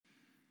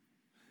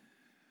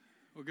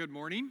Well, good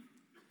morning.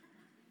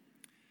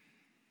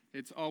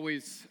 It's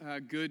always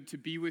good to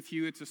be with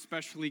you. It's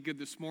especially good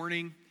this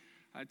morning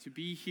to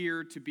be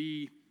here, to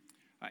be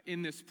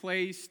in this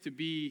place, to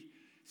be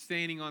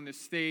standing on this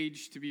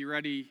stage, to be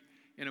ready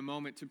in a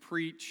moment to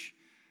preach.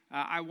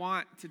 I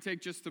want to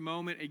take just a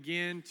moment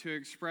again to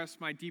express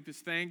my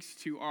deepest thanks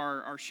to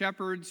our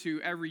shepherds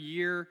who every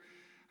year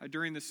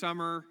during the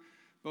summer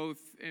both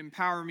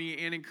empower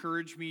me and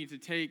encourage me to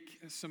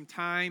take some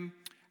time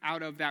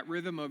out of that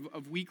rhythm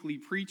of weekly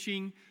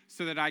preaching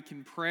so that I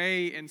can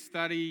pray and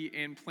study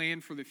and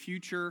plan for the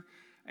future.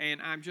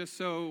 And I'm just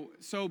so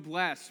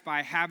blessed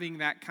by having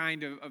that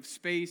kind of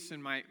space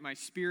in my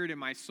spirit and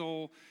my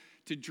soul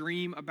to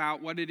dream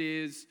about what it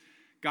is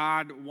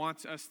God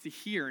wants us to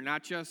hear,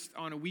 not just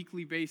on a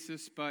weekly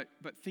basis, but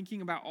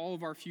thinking about all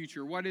of our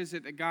future. What is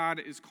it that God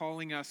is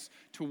calling us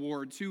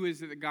towards? Who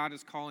is it that God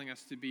is calling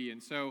us to be?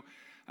 And so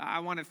I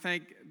want to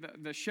thank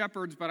the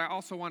shepherds, but I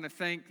also want to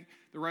thank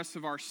the rest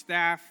of our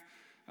staff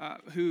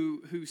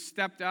who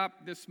stepped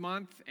up this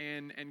month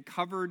and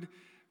covered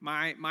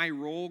my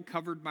role,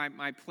 covered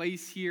my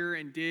place here,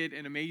 and did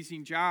an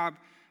amazing job.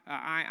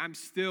 I'm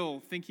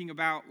still thinking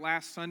about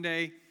last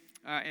Sunday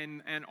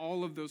and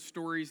all of those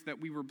stories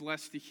that we were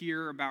blessed to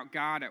hear about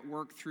God at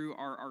work through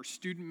our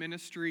student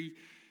ministry,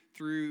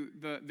 through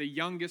the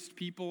youngest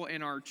people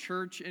in our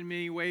church in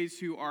many ways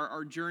who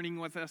are journeying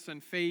with us in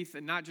faith,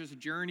 and not just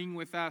journeying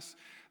with us,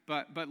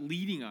 but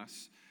leading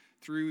us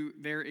through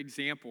their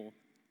example.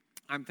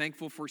 I'm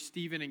thankful for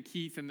Stephen and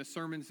Keith and the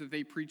sermons that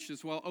they preached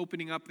as well,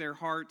 opening up their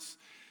hearts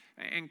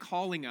and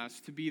calling us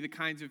to be the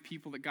kinds of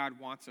people that God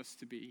wants us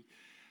to be.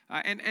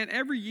 And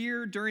every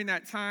year during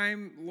that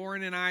time,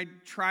 Lauren and I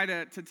try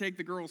to take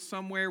the girls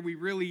somewhere. We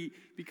really,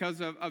 because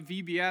of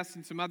VBS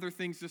and some other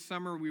things this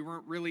summer, we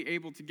weren't really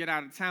able to get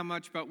out of town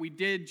much, but we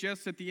did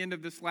just at the end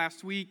of this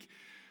last week.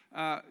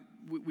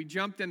 We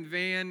jumped in the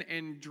van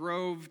and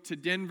drove to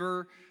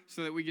Denver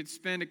so that we could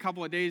spend a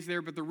couple of days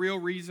there, but the real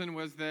reason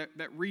was that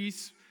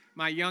Reese,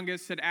 my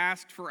youngest, had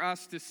asked for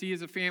us to see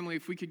as a family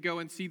if we could go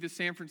and see the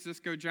San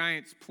Francisco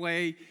Giants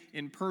play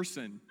in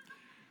person.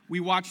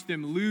 We watched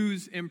them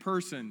lose in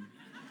person.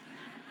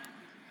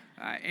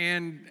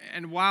 And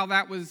while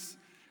that was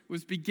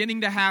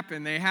beginning to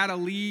happen, they had a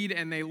lead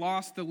and they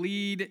lost the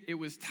lead. It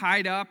was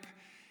tied up,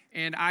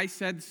 and I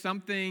said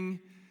something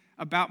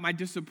about my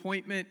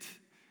disappointment,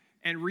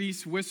 and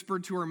Reese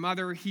whispered to her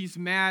mother, "He's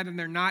mad and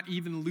they're not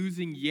even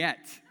losing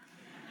yet."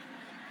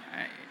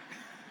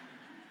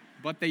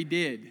 But they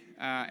did.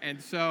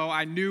 And so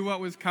I knew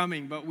what was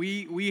coming. But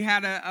we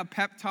had a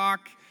pep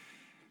talk,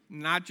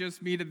 not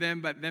just me to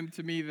them, but them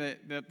to me,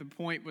 that the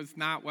point was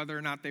not whether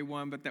or not they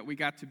won, but that we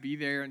got to be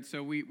there. And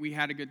so we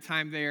had a good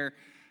time there.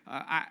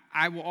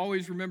 I will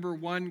always remember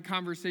one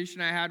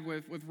conversation I had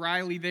with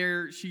Riley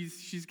there.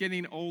 She's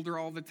getting older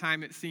all the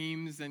time, it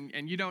seems,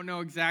 and you don't know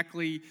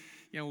exactly.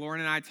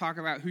 Lauren and I talk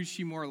about who's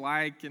she more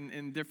like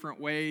in different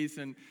ways.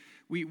 And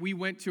we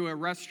went to a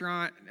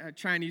restaurant, a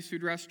Chinese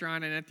food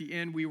restaurant, and at the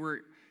end we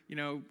were,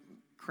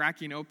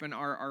 cracking open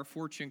our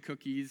fortune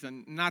cookies.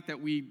 And not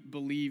that we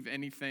believe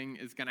anything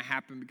is going to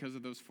happen because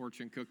of those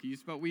fortune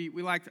cookies, but we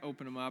like to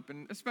open them up,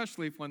 and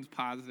especially if one's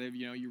positive,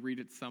 you read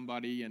it to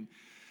somebody. And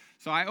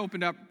so I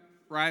opened up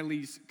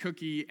Riley's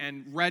cookie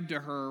and read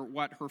to her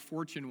what her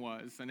fortune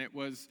was, and it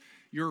was,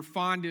 "Your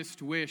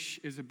fondest wish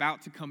is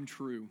about to come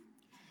true."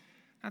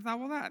 I thought,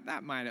 well,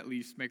 that might at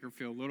least make her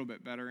feel a little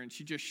bit better. And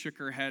she just shook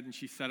her head and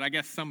she said, "I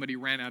guess somebody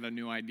ran out of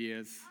new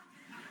ideas."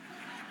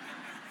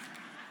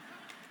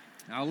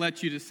 I'll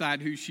let you decide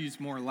who she's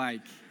more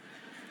like.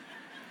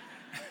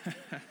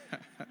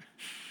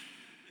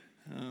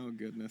 Oh,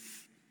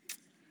 goodness.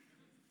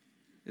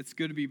 It's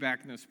good to be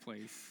back in this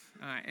place.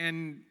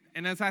 And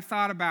as I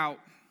thought about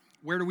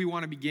where do we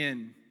want to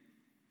begin,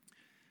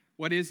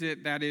 what is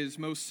it that is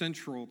most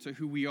central to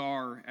who we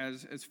are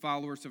as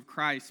followers of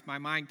Christ, my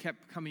mind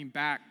kept coming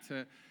back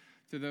to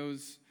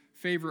those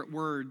favorite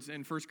words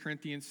in 1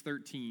 Corinthians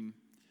 13,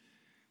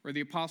 where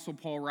the Apostle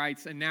Paul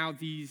writes, "And now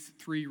these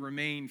three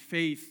remain,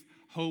 faith,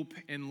 hope,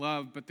 and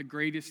love, but the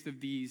greatest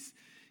of these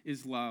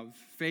is love."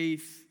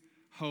 Faith,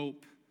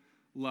 hope,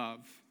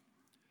 love.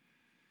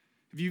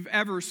 If you've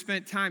ever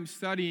spent time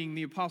studying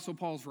the Apostle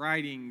Paul's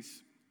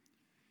writings,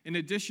 in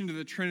addition to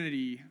the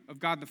Trinity of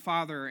God the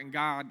Father and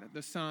God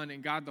the Son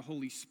and God the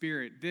Holy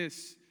Spirit,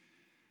 this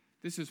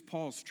is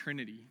Paul's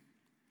Trinity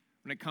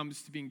when it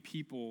comes to being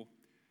people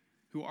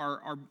who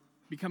are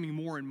becoming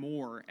more and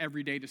more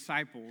everyday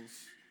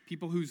disciples,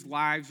 people whose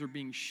lives are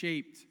being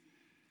shaped.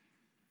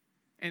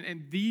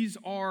 And these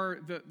are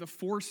the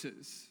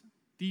forces,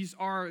 these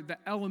are the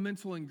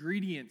elemental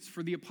ingredients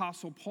for the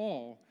Apostle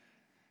Paul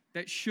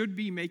that should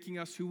be making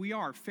us who we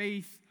are: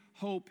 faith,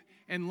 hope,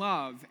 and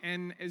love.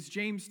 And as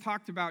James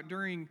talked about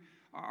during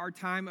our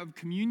time of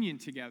communion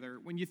together,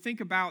 when you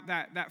think about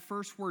that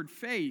first word,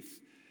 faith,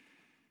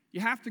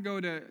 you have to go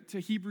to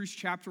Hebrews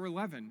chapter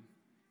 11.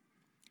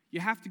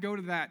 You have to go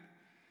to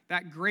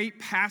that great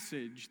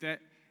passage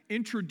that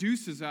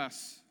introduces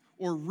us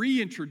or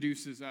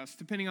reintroduces us,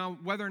 depending on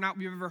whether or not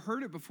we've ever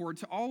heard it before,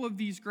 to all of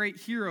these great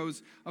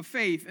heroes of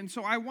faith. And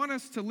so I want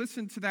us to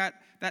listen to that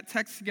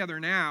text together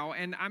now,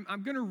 and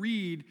I'm going to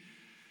read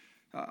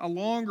a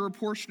longer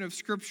portion of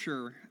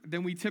Scripture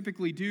than we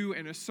typically do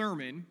in a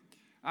sermon.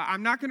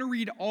 I'm not going to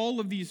read all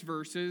of these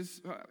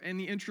verses in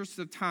the interest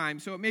of time,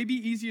 so it may be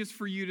easiest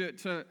for you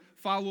to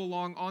follow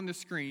along on the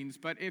screens,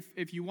 but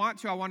if you want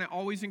to, I want to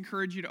always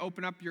encourage you to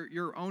open up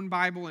your own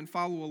Bible and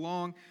follow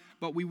along,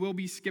 but we will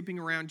be skipping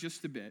around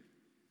just a bit.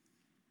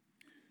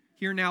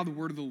 Hear now the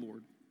word of the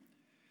Lord.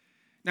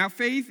 Now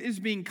faith is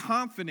being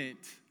confident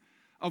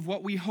of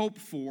what we hope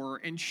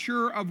for and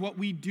sure of what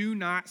we do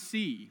not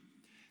see.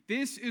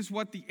 This is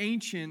what the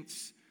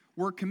ancients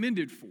were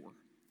commended for.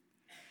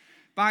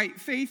 By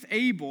faith,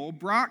 Abel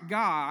brought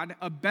God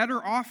a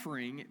better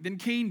offering than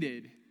Cain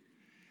did.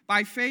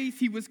 By faith,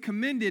 he was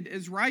commended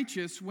as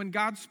righteous when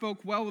God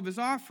spoke well of his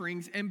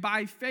offerings. And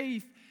by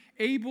faith,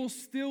 Abel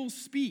still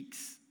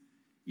speaks,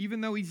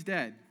 even though he's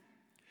dead.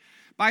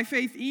 By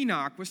faith,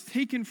 Enoch was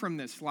taken from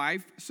this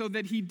life so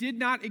that he did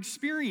not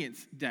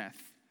experience death.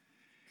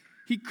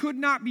 He could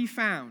not be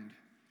found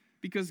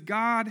because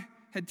God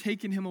had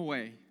taken him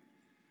away.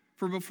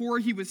 For before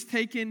he was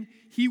taken,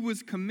 he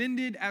was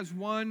commended as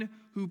one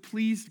who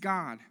pleased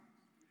God.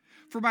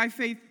 For by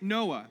faith,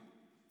 Noah,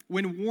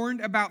 when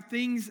warned about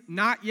things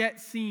not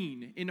yet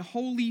seen, in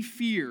holy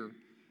fear,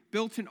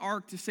 built an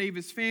ark to save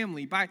his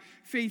family. By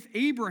faith,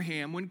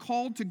 Abraham, when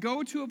called to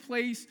go to a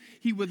place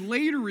he would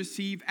later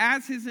receive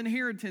as his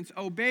inheritance,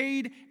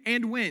 obeyed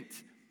and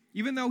went,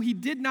 even though he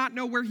did not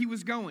know where he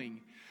was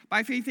going.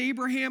 By faith,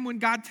 Abraham, when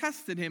God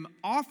tested him,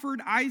 offered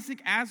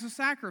Isaac as a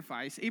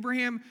sacrifice.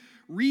 Abraham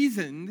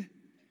reasoned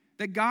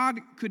that God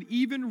could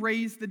even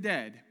raise the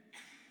dead.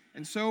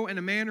 And so, in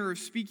a manner of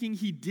speaking,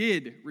 he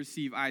did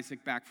receive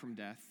Isaac back from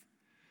death.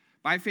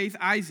 By faith,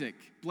 Isaac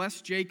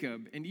blessed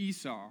Jacob and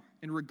Esau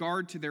in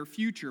regard to their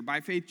future.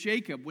 By faith,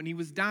 Jacob, when he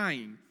was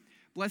dying,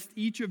 blessed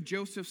each of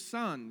Joseph's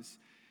sons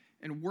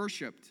and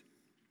worshiped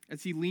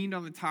as he leaned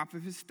on the top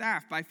of his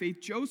staff. By faith,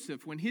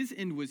 Joseph, when his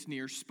end was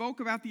near, spoke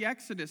about the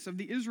exodus of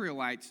the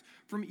Israelites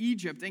from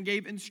Egypt and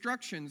gave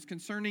instructions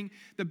concerning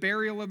the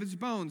burial of his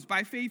bones.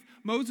 By faith,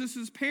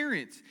 Moses'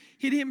 parents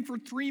hid him for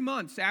 3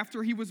 months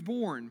after he was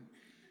born,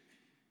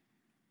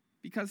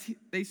 because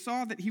they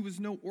saw that he was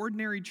no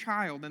ordinary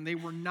child, and they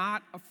were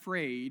not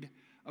afraid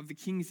of the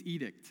king's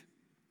edict.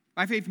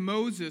 By faith,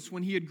 Moses,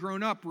 when he had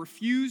grown up,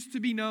 refused to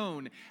be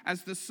known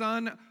as the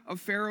son of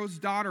Pharaoh's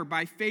daughter.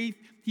 By faith,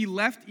 he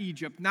left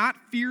Egypt, not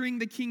fearing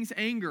the king's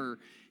anger.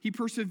 He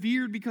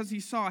persevered because he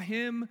saw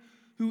him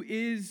who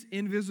is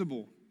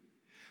invisible.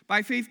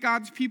 By faith,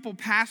 God's people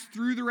passed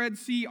through the Red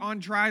Sea on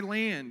dry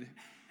land.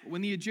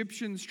 When the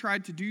Egyptians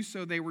tried to do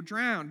so, they were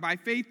drowned. By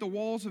faith, the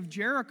walls of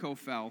Jericho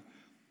fell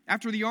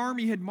after the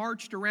army had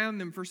marched around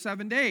them for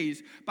 7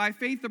 days. By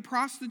faith, the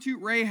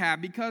prostitute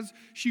Rahab, because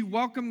she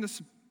welcomed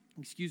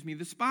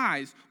the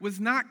spies, was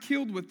not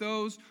killed with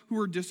those who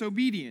were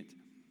disobedient.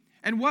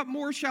 And what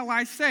more shall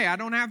I say? I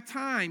don't have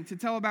time to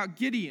tell about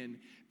Gideon,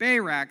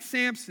 Barak,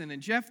 Samson,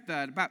 and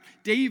Jephthah, about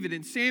David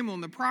and Samuel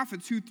and the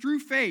prophets who through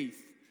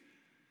faith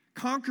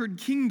conquered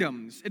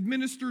kingdoms,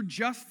 administered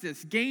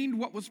justice, gained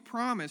what was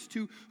promised,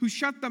 who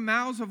shut the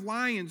mouths of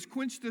lions,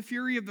 quenched the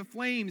fury of the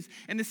flames,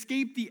 and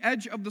escaped the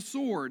edge of the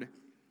sword,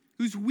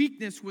 whose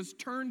weakness was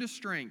turned to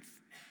strength,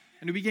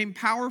 and who became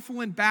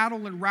powerful in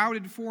battle and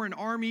routed foreign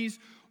armies.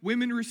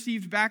 Women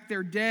received back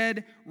their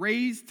dead,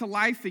 raised to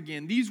life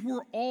again. These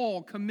were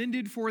all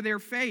commended for their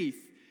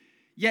faith,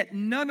 yet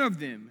none of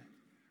them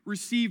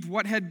received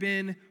what had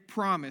been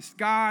promised.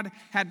 God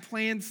had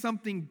planned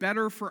something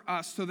better for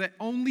us so that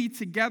only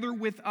together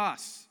with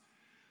us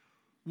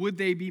would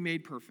they be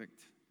made perfect.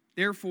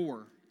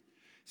 Therefore,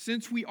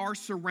 since we are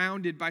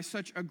surrounded by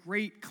such a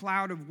great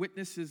cloud of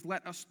witnesses,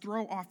 let us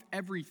throw off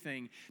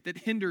everything that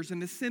hinders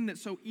and the sin that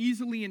so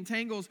easily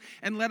entangles,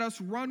 and let us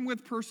run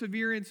with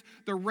perseverance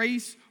the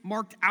race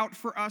marked out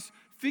for us,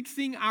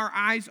 fixing our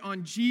eyes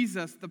on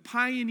Jesus, the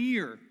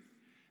pioneer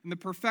and the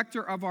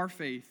perfecter of our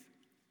faith.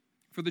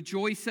 For the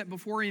joy set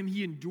before him,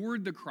 he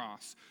endured the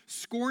cross,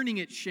 scorning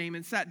its shame,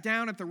 and sat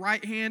down at the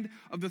right hand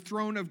of the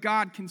throne of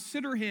God.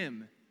 Consider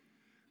him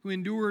who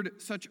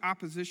endured such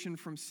opposition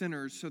from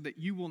sinners, so that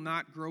you will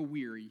not grow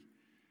weary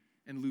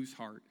and lose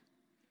heart.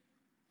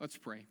 Let's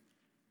pray.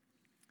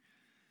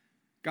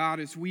 God,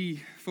 as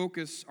we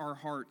focus our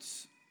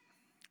hearts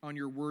on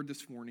your word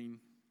this morning,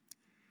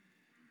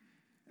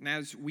 and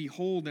as we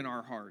hold in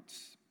our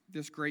hearts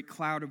this great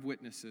cloud of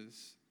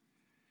witnesses,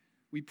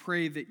 we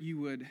pray that you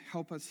would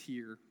help us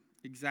hear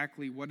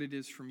exactly what it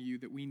is from you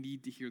that we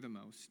need to hear the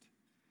most.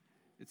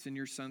 It's in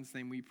your Son's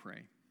name we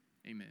pray.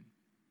 Amen.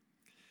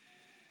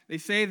 They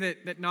say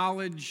that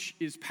knowledge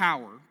is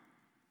power.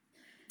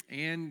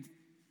 And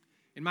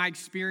in my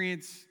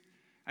experience,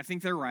 I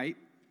think they're right.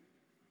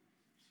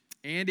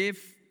 And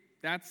if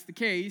that's the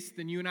case,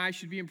 then you and I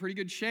should be in pretty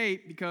good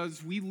shape,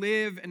 because we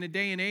live in a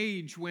day and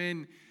age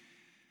when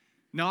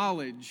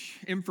knowledge,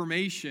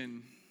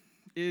 information,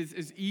 is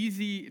as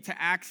easy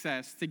to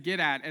access, to get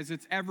at, as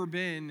it's ever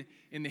been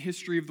in the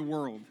history of the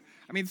world.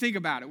 I mean, think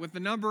about it. With the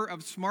number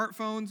of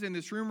smartphones in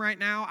this room right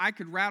now, I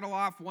could rattle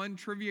off one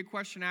trivia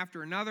question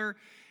after another,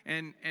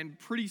 and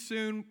pretty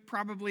soon,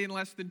 probably in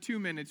less than 2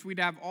 minutes, we'd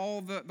have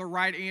all the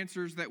right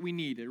answers that we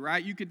needed,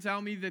 right? You could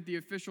tell me that the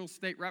official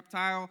state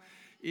reptile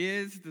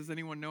is, does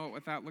anyone know it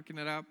without looking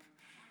it up?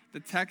 The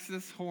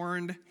Texas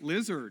horned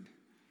lizard.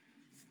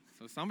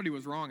 So somebody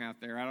was wrong out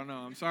there. I don't know.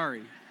 I'm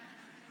sorry.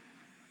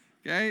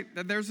 Okay,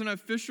 that there's an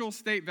official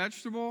state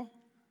vegetable.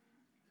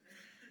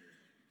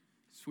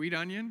 Sweet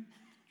onion.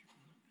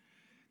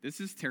 This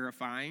is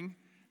terrifying.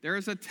 There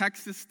is a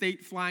Texas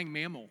state flying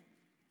mammal.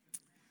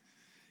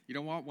 You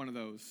don't want one of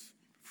those.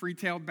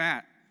 Free-tailed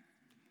bat.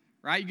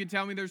 Right? You can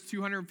tell me there's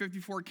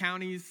 254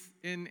 counties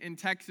in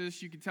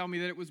Texas. You can tell me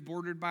that it was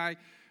bordered by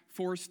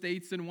 4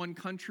 states in one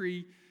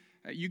country.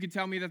 You can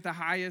tell me that the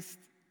highest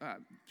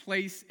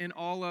place in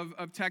all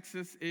of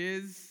Texas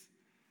is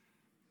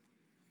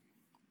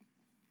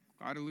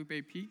Guadalupe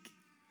Peak,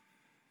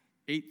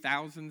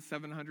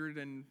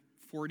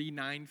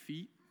 8,749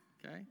 feet,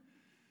 okay?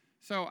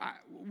 So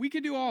we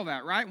could do all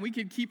that, right? We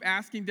could keep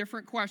asking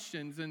different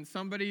questions, and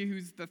somebody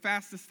who's the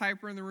fastest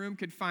typer in the room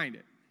could find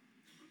it.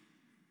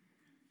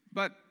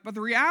 But the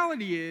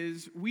reality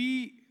is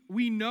we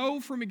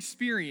know from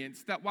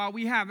experience that while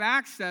we have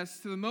access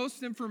to the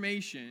most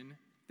information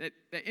that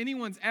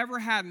anyone's ever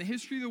had in the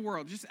history of the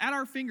world, just at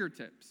our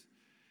fingertips,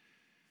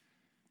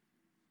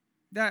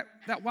 that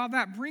while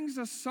that brings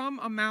us some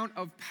amount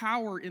of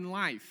power in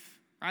life,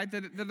 right,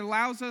 that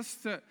allows us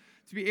to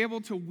be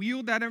able to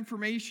wield that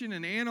information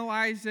and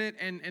analyze it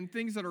and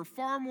things that are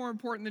far more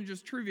important than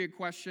just trivia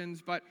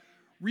questions, but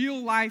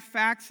real life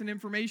facts and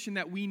information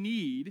that we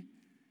need,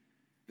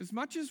 as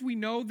much as we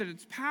know that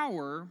it's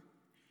power,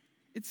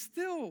 it's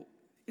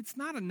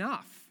not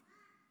enough.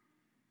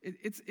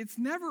 It's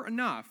never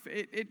enough.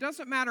 It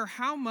doesn't matter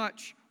how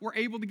much we're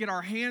able to get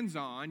our hands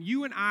on.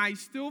 You and I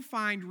still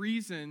find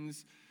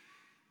reasons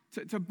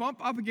to bump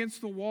up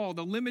against the wall,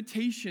 the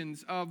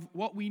limitations of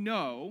what we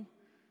know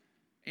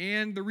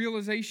and the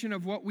realization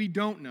of what we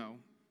don't know.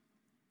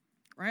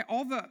 Right?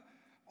 All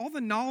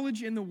the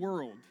knowledge in the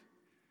world,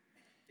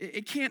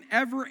 it can't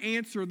ever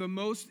answer the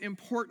most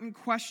important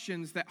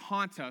questions that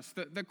haunt us,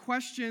 the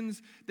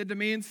questions that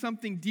demand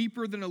something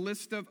deeper than a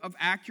list of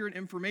accurate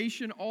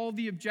information. All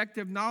the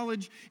objective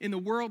knowledge in the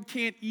world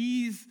can't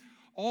ease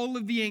all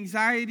of the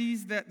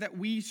anxieties that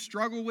we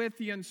struggle with,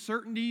 the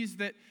uncertainties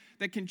that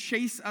can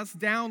chase us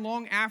down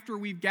long after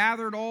we've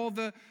gathered all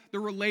the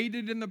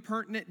related and the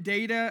pertinent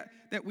data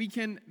that we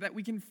can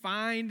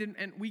find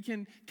and we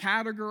can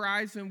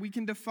categorize and we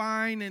can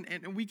define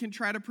and we can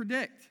try to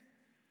predict.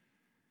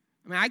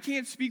 I mean, I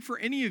can't speak for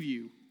any of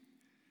you,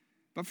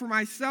 but for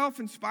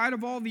myself, in spite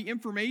of all the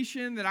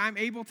information that I'm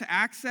able to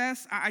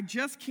access, I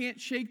just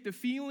can't shake the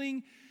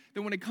feeling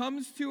that when it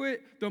comes to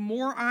it, the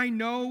more I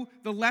know,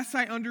 the less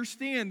I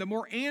understand, the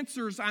more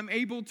answers I'm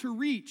able to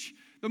reach,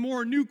 the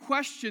more new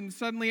questions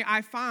suddenly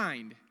I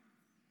find.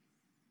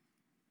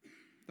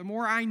 The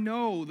more I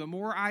know, the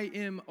more I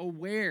am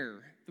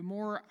aware, the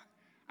more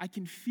I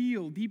can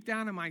feel deep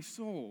down in my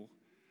soul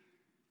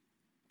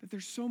that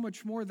there's so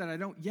much more that I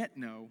don't yet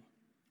know.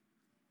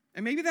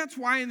 And maybe that's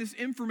why in this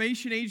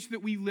information age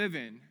that we live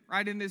in,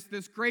 right, in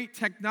this great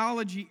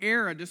technology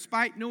era,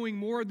 despite knowing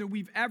more than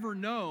we've ever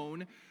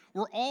known,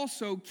 we're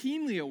also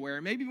keenly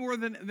aware, maybe more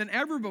than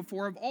ever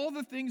before, of all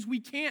the things we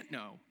can't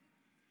know,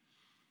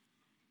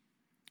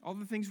 all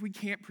the things we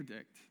can't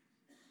predict.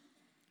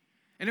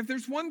 And if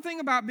there's one thing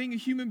about being a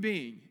human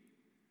being,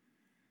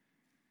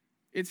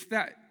 it's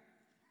that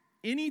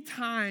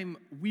anytime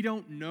we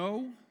don't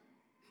know,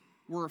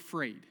 we're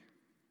afraid.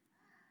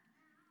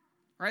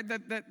 Right?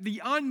 That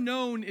the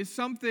unknown is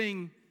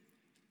something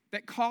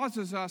that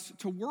causes us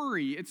to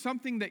worry. It's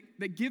something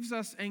that gives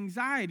us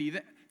anxiety.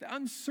 The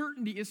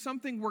uncertainty is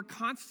something we're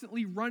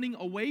constantly running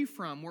away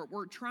from.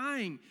 We're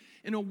trying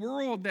in a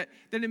world that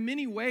in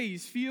many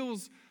ways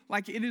feels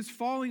like it is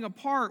falling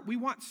apart. We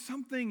want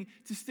something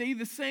to stay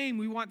the same.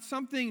 We want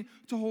something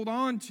to hold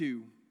on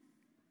to.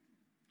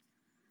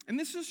 And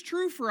this is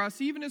true for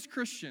us even as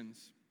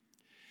Christians.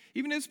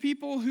 Even as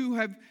people who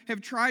have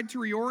tried to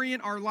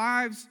reorient our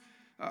lives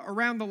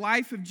around the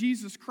life of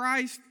Jesus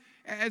Christ,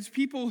 as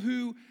people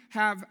who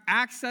have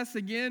access,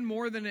 again,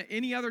 more than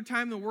any other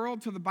time in the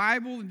world to the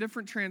Bible and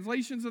different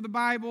translations of the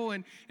Bible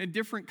and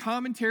different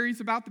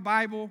commentaries about the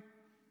Bible.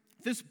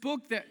 This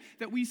book that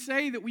we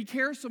say that we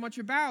care so much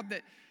about,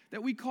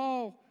 that we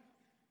call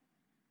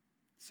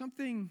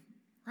something,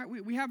 right?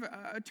 We have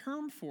a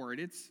term for it.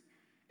 It's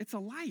a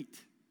light.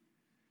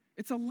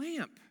 It's a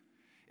lamp.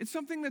 It's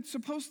something that's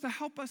supposed to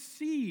help us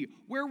see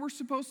where we're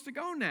supposed to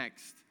go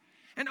next.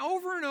 And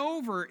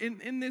over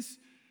in this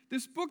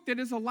book that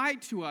is a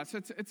light to us,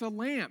 it's a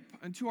lamp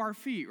unto our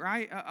feet,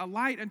 right? A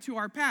light unto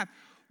our path.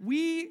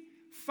 We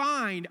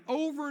find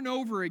over and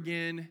over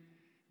again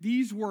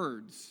these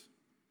words: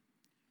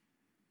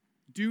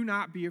 do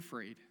not be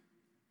afraid.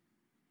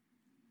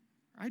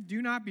 Right?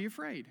 Do not be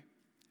afraid.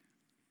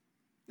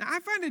 Now, I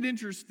find it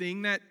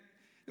interesting that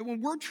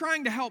when we're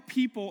trying to help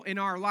people in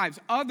our lives,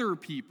 other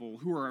people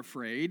who are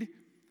afraid,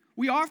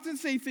 We often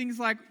say things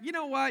like, you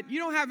know what, you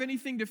don't have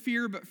anything to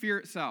fear but fear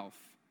itself.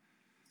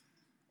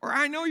 Or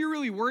I know you're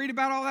really worried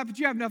about all that, but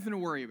you have nothing to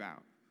worry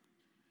about.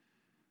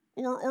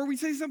 Or we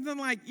say something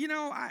like, you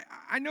know,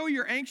 I know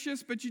you're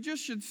anxious, but you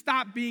just should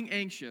stop being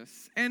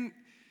anxious. And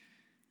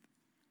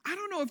I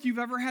don't know if you've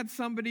ever had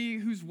somebody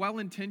who's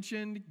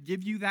well-intentioned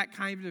give you that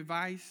kind of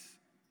advice,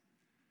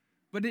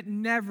 but it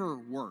never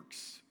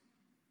works.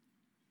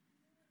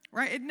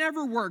 Right? It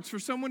never works for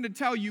someone to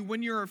tell you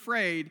when you're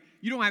afraid,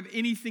 you don't have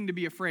anything to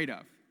be afraid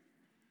of.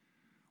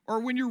 Or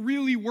when you're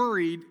really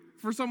worried,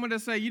 for someone to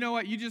say, you know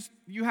what,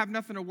 you have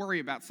nothing to worry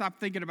about. Stop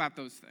thinking about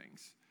those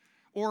things.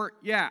 Or,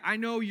 yeah, I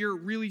know you're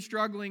really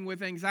struggling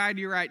with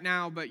anxiety right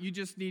now, but you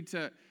need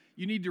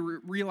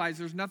to realize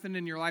there's nothing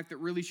in your life that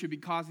really should be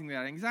causing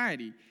that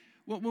anxiety.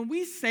 Well, when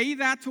we say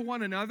that to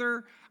one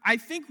another, I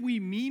think we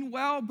mean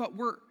well, but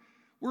we're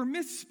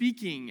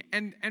misspeaking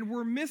and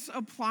we're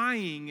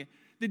misapplying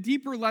the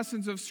deeper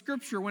lessons of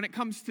Scripture when it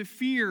comes to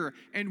fear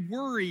and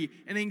worry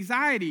and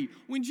anxiety.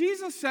 When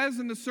Jesus says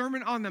in the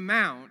Sermon on the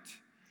Mount,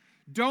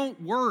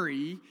 don't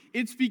worry,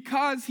 it's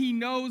because he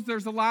knows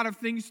there's a lot of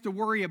things to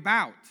worry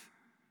about.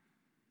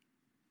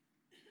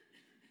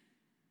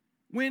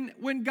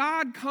 When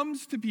God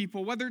comes to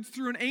people, whether it's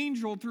through an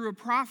angel, through a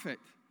prophet,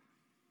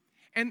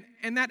 and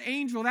that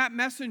angel, that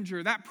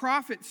messenger, that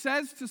prophet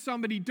says to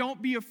somebody,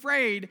 don't be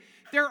afraid,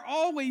 they're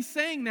always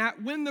saying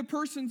that when the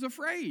person's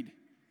afraid.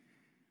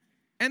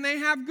 And they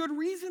have good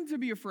reason to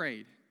be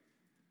afraid.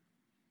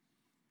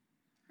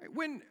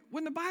 When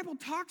the Bible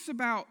talks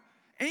about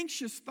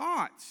anxious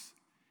thoughts,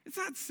 it's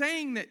not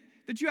saying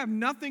that you have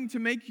nothing to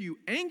make you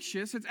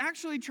anxious. It's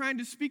actually trying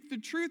to speak the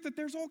truth that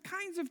there's all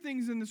kinds of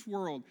things in this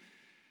world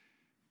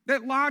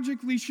that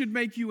logically should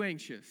make you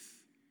anxious.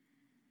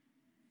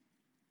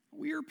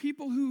 We are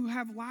people who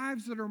have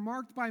lives that are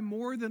marked by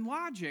more than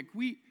logic.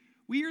 We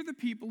are the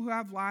people who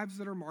have lives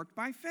that are marked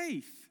by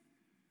faith.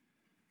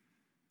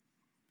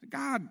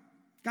 God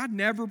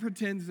never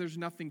pretends there's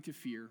nothing to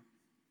fear.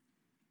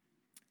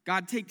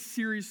 God takes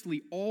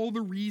seriously all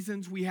the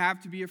reasons we have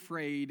to be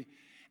afraid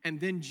and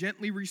then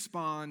gently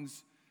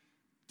responds,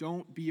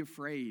 don't be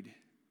afraid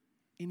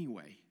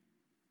anyway.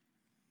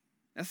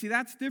 Now see,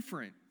 that's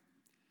different.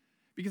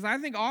 Because I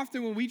think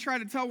often when we try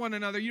to tell one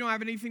another, you don't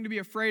have anything to be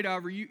afraid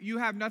of, or you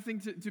have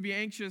nothing to be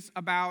anxious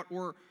about,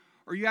 or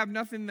you have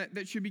nothing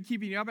that should be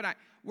keeping you up at night,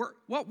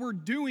 what we're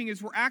doing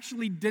is we're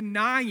actually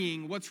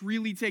denying what's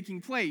really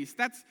taking place.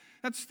 That's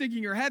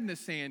sticking your head in the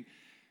sand.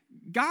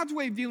 God's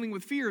way of dealing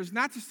with fear is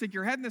not to stick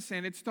your head in the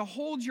sand. It's to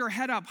hold your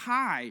head up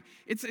high.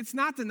 It's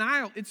not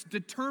denial. It's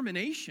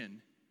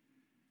determination.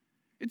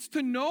 It's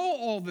to know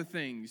all the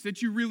things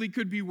that you really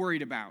could be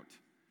worried about.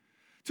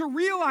 To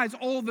realize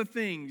all the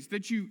things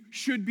that you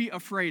should be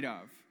afraid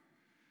of.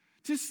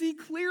 To see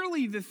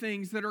clearly the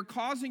things that are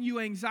causing you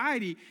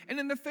anxiety. And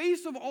in the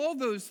face of all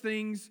those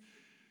things,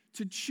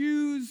 to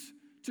choose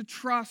to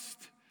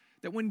trust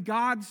that when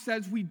God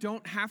says we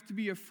don't have to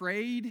be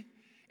afraid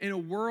in a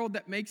world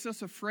that makes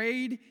us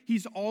afraid,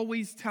 he's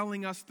always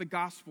telling us the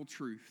gospel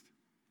truth.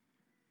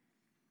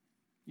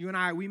 You and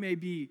I, we may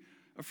be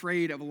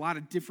afraid of a lot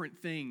of different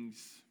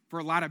things for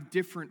a lot of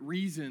different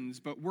reasons,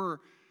 but we're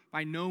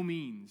by no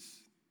means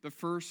the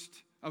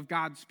first of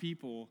God's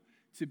people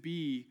to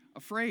be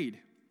afraid.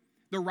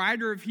 The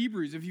writer of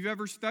Hebrews, if you've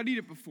ever studied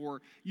it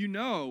before, you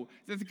know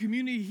that the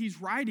community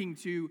he's writing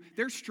to,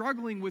 they're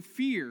struggling with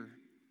fear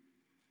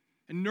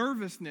and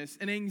nervousness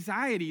and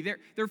anxiety.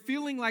 They're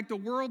feeling like the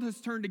world has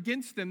turned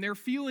against them. They're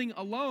feeling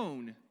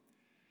alone.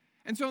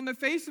 And so in the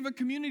face of a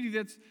community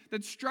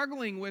that's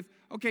struggling with,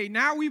 okay,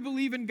 now we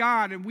believe in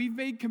God and we've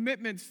made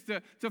commitments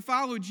to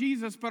follow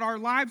Jesus, but our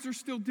lives are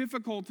still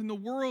difficult and the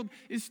world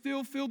is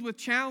still filled with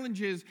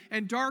challenges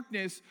and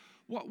darkness,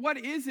 what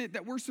is it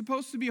that we're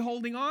supposed to be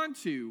holding on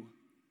to?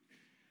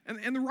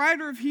 And the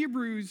writer of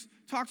Hebrews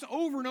talks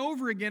over and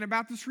over again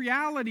about this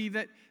reality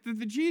that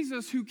the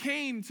Jesus who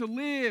came to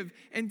live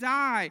and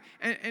die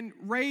and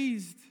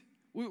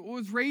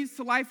was raised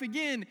to life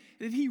again,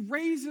 that he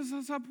raises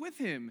us up with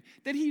him,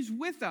 that he's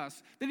with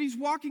us, that he's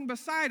walking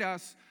beside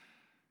us.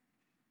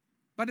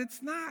 But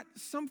it's not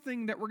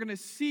something that we're going to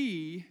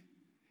see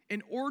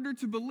in order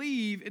to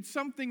believe. It's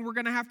something we're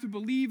going to have to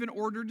believe in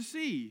order to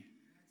see.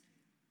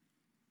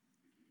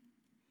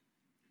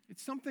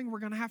 It's something we're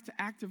going to have to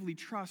actively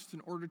trust in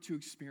order to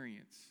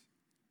experience.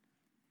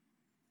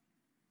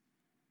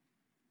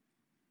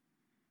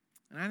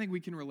 And I think we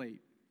can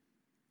relate.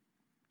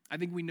 I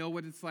think we know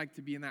what it's like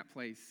to be in that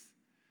place.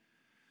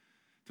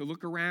 To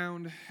look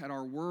around at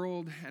our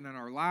world and in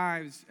our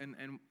lives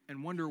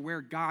and wonder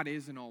where God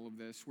is in all of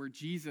this, where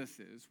Jesus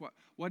is.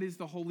 What is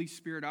the Holy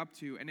Spirit up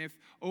to? And if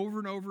over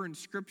and over in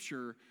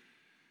Scripture,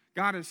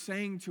 God is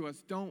saying to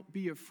us, don't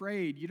be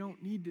afraid. You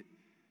don't need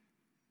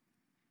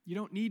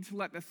to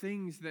let the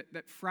things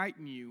that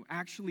frighten you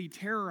actually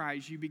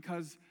terrorize you,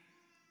 because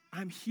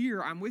I'm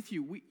here, I'm with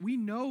you. We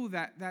know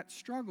that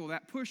struggle,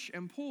 that push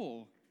and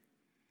pull.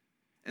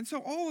 And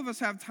so all of us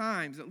have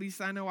times, at least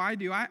I know I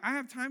do, I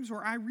have times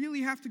where I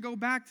really have to go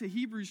back to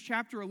Hebrews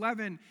chapter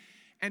 11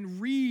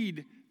 and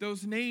read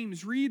those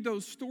names, read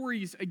those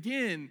stories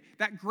again,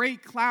 that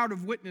great cloud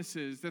of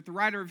witnesses that the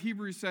writer of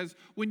Hebrews says,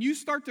 when you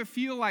start to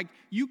feel like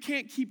you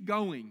can't keep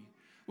going,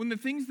 when the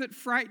things that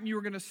frighten you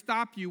are going to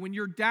stop you, when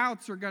your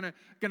doubts are going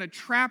to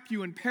trap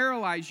you and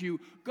paralyze you,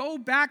 go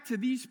back to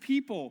these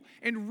people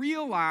and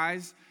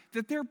realize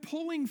that they're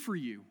pulling for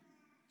you.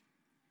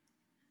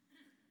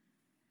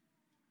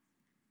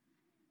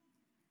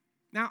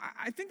 Now,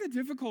 I think the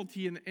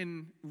difficulty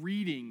in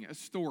reading a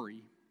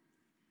story,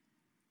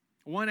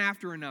 one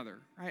after another,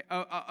 right,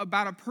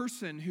 about a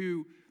person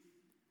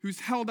who's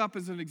held up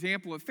as an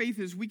example of faith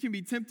is we can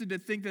be tempted to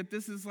think that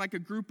this is like a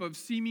group of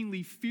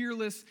seemingly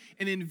fearless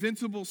and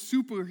invincible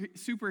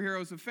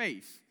superheroes of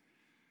faith.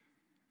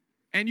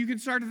 And you can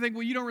start to think,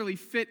 well, you don't really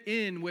fit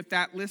in with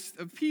that list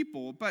of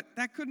people, but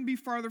that couldn't be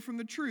farther from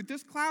the truth.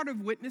 This cloud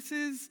of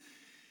witnesses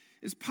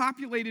is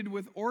populated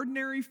with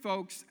ordinary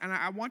folks, and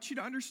I want you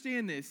to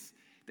understand this.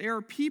 They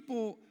are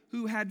people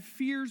who had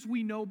fears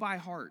we know by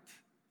heart.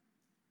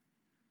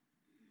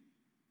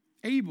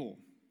 Abel,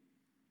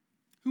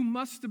 who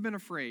must have been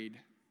afraid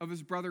of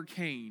his brother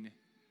Cain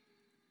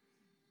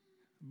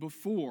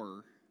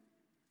before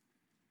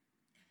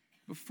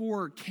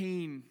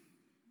Cain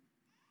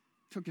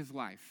took his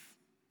life.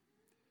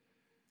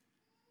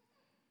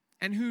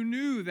 And who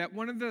knew that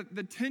one of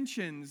the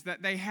tensions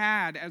that they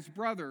had as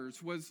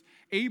brothers was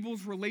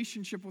Abel's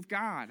relationship with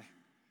God.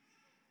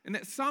 And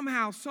that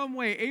somehow, some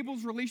way,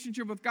 Abel's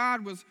relationship with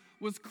God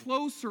was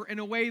closer in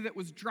a way that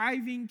was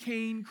driving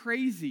Cain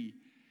crazy.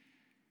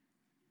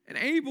 And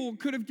Abel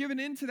could have given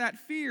in to that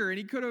fear, and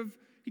he could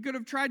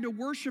have tried to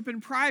worship in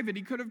private.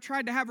 He could have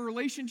tried to have a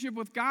relationship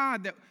with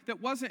God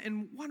that wasn't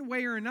in one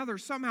way or another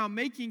somehow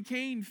making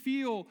Cain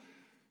feel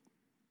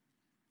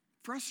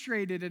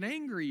frustrated and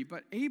angry.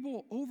 But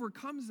Abel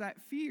overcomes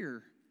that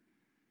fear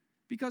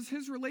because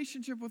his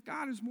relationship with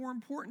God is more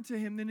important to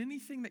him than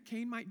anything that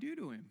Cain might do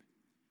to him.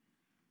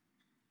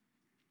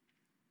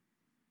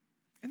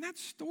 And that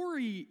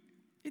story,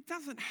 it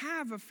doesn't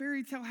have a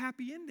fairy tale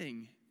happy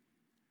ending.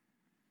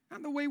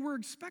 Not the way we're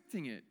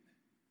expecting it.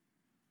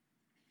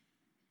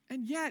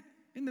 And yet,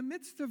 in the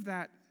midst of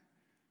that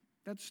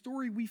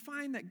story, we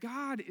find that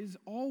God is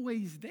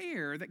always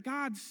there, that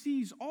God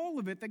sees all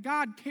of it, that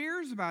God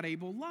cares about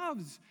Abel,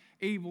 loves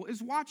Abel,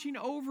 is watching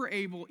over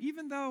Abel,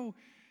 even though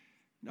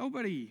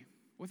nobody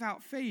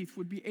without faith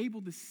would be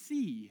able to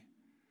see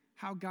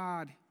how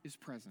God is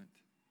present.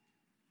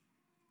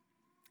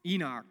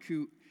 Enoch,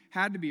 who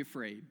had to be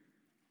afraid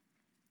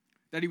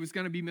that he was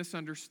going to be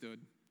misunderstood.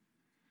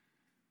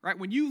 Right?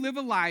 When you live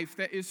a life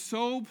that is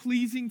so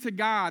pleasing to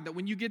God that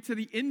when you get to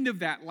the end of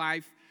that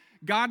life,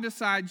 God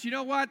decides, you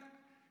know what?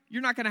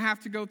 You're not going to have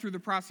to go through the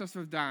process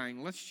of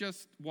dying. Let's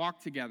just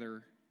walk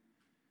together.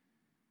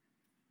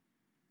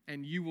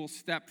 And you will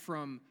step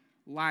from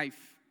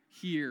life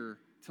here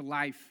to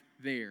life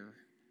there.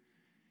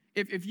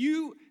 If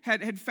you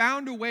had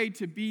found a way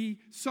to be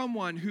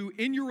someone who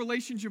in your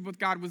relationship with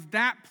God was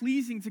that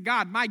pleasing to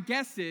God, my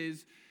guess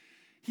is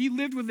he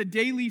lived with a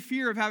daily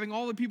fear of having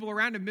all the people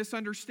around him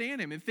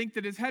misunderstand him and think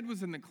that his head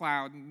was in the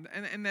cloud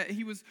and that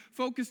he was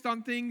focused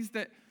on things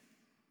that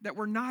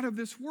were not of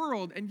this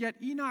world. And yet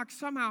Enoch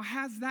somehow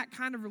has that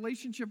kind of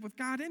relationship with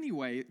God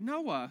anyway.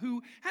 Noah,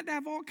 who had to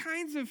have all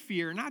kinds of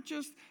fear, not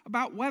just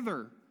about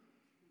weather,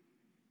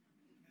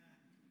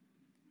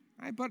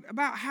 right, but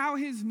about how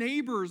his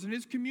neighbors and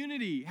his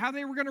community, how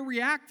they were going to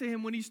react to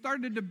him when he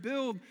started to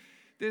build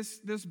this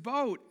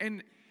boat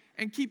and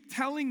keep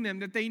telling them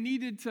that they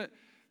needed to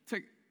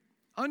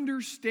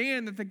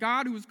understand that the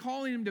God who was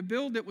calling him to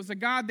build it was a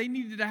God they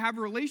needed to have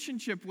a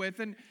relationship with.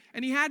 And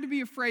he had to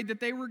be afraid that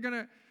they were going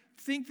to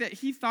think that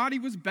he thought he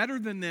was better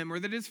than them or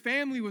that his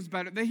family was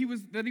better, that he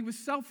was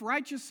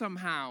self-righteous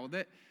somehow,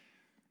 that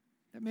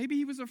maybe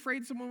he was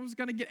afraid someone was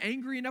going to get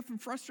angry enough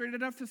and frustrated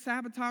enough to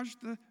sabotage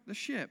the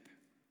ship.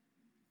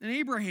 And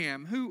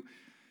Abraham, who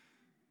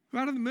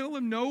out of the middle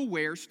of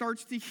nowhere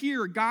starts to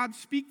hear God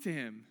speak to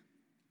him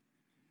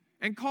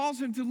and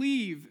calls him to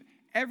leave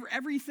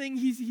everything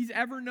he's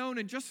ever known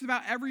and just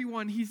about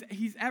everyone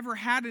he's ever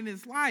had in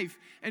his life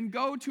and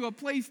go to a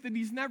place that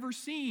he's never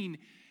seen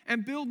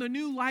and build a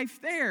new life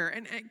there.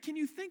 And can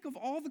you think of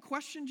all the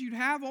questions you'd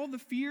have, all the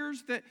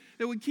fears that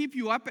would keep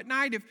you up at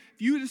night if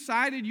you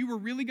decided you were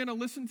really going to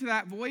listen to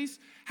that voice?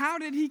 How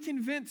did he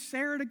convince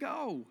Sarah to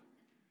go?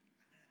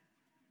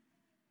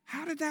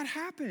 How did that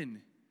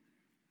happen?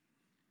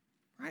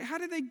 Right? How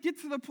did they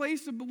get to the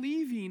place of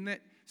believing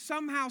that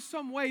somehow,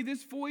 some way,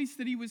 this voice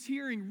that he was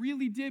hearing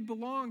really did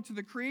belong to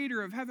the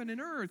creator of heaven and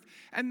earth,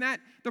 and that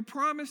the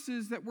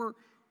promises that were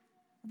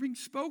being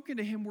spoken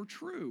to him were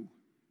true?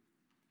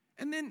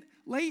 And then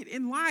late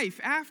in life,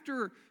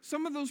 after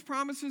some of those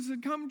promises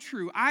had come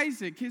true,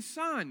 Isaac, his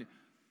son,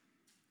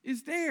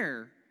 is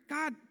there.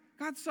 God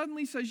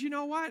suddenly says, you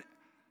know what?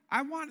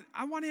 I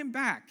want him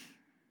back.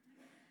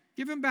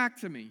 Give him back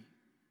to me.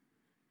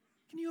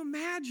 Can you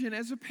imagine,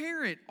 as a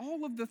parent,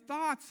 all of the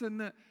thoughts and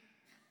the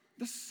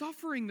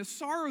suffering, the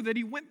sorrow that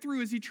he went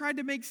through as he tried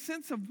to make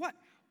sense of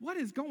what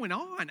is going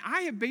on?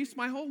 I have based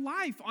my whole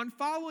life on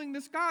following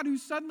this God who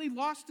suddenly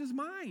lost his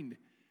mind.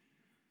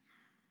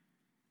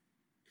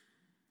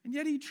 And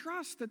yet he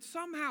trusts that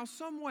somehow,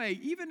 some way,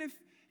 even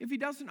if he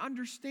doesn't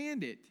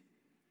understand it,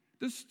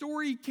 the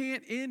story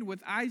can't end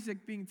with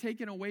Isaac being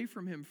taken away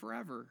from him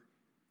forever.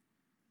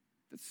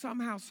 That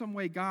somehow, some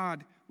way,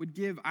 God would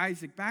give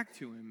Isaac back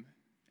to him.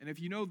 And if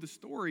you know the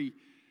story,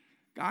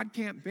 God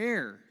can't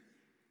bear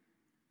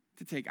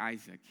to take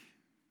Isaac,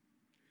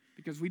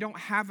 because we don't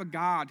have a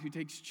God who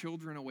takes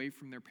children away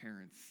from their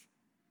parents.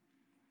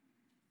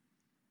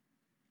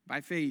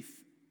 By faith,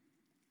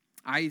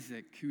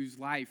 Isaac, whose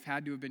life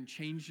had to have been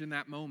changed in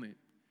that moment,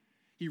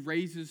 he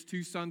raises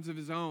 2 sons of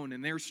his own,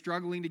 and they're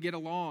struggling to get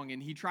along,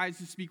 and he tries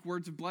to speak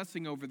words of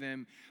blessing over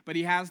them, but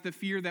he has the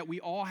fear that we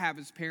all have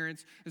as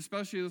parents,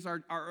 especially as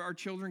our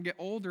children get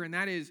older, and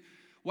that is,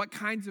 what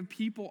kinds of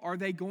people are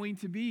they going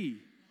to be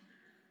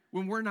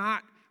when we're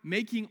not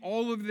making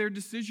all of their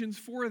decisions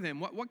for them?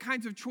 What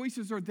kinds of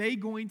choices are they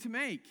going to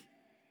make?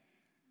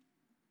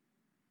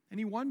 And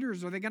he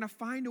wonders, are they going to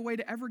find a way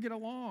to ever get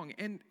along?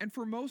 And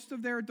for most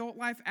of their adult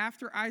life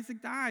after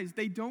Isaac dies,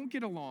 they don't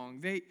get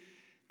along. They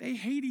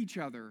hate each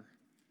other.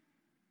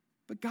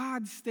 But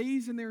God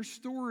stays in their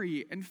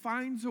story and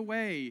finds a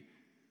way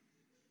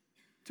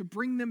to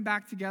bring them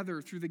back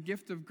together through the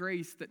gift of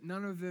grace that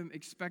none of them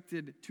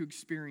expected to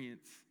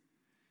experience.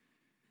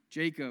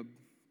 Jacob,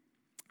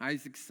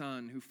 Isaac's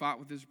son, who fought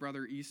with his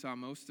brother Esau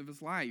most of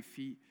his life,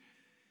 he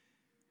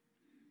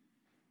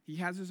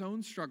has his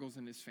own struggles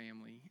in his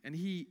family, and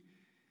he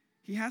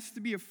has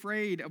to be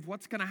afraid of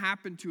what's going to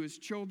happen to his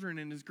children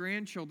and his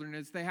grandchildren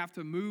as they have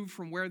to move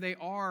from where they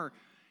are,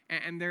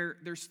 and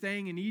they're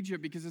staying in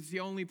Egypt because it's the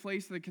only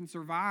place they can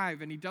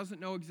survive, and he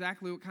doesn't know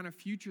exactly what kind of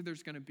future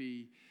there's going to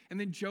be. And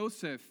then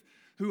Joseph,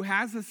 who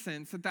has a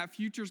sense that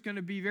future is going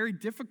to be very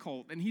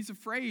difficult, and he's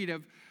afraid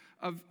of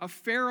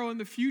Pharaoh in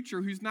the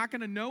future who's not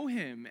going to know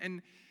him,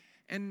 and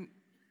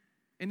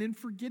in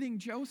forgetting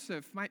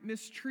Joseph might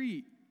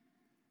mistreat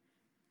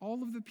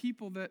all of the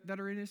people that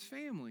are in his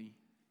family.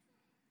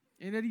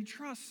 And that he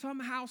trusts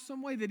somehow,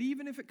 some way, that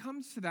even if it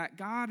comes to that,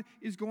 God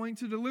is going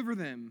to deliver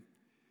them.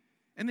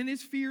 And then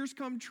his fears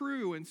come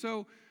true. And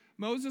so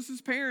Moses'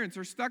 parents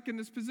are stuck in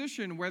this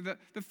position where the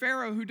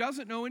Pharaoh, who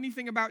doesn't know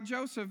anything about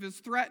Joseph, is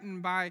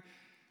threatened by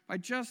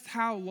just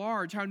how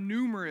large, how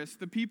numerous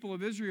the people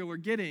of Israel are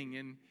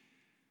getting.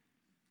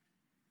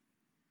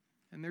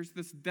 And there's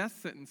this death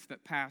sentence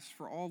that passed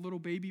for all little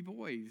baby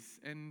boys.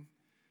 And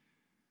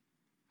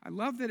I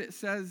love that it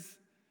says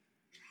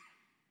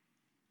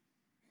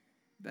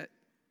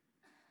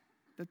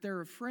that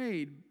they're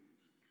afraid,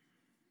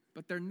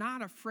 but they're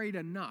not afraid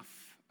enough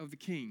of the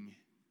king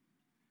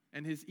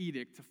and his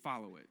edict to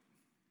follow it.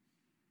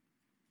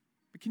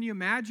 But can you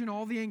imagine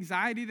all the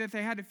anxiety that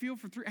they had to feel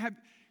for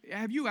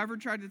have you ever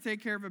tried to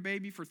take care of a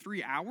baby for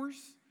 3 hours?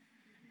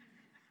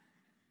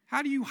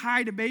 How do you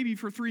hide a baby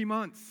for 3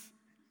 months?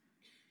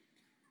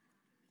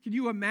 Can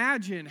you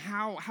imagine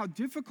how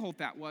difficult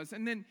that was?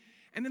 And then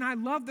I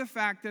love the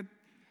fact that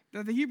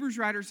the Hebrews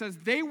writer says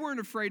they weren't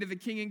afraid of the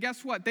king, and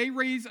guess what? They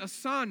raise a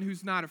son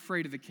who's not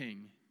afraid of the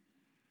king.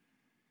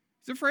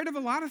 He's afraid of a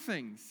lot of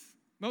things.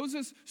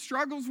 Moses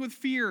struggles with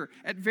fear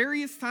at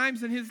various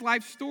times in his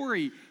life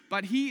story,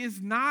 but he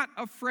is not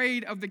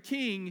afraid of the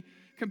king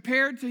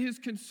compared to his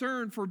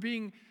concern for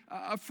being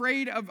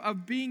afraid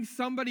of being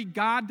somebody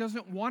God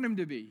doesn't want him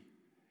to be.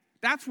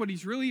 That's what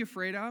he's really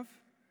afraid of.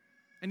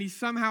 And he's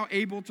somehow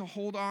able to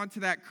hold on to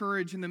that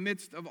courage in the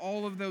midst of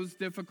all of those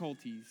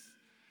difficulties.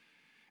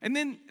 And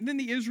then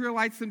the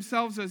Israelites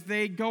themselves, as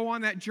they go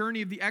on that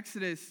journey of the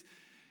Exodus,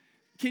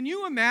 can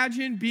you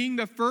imagine being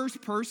the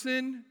first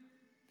person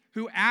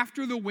who,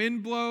 after the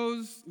wind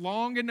blows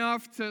long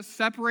enough to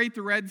separate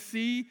the Red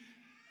Sea,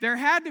 there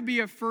had to be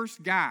a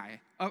first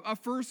guy, a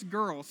first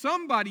girl.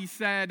 Somebody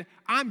said,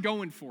 I'm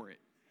going for it.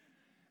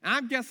 And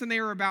I'm guessing they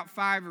were about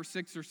 5 or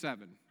 6 or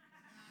 7.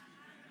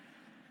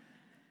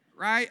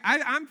 Right?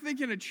 I'm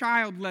thinking a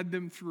child led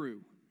them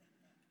through.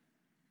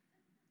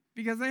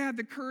 Because they had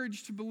the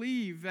courage to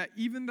believe that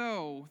even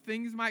though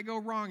things might go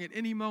wrong at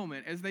any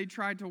moment, as they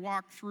tried to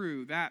walk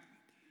through that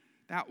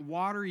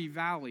watery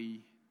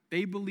valley,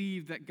 they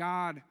believed that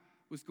God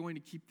was going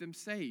to keep them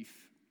safe.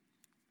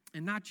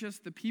 And not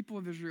just the people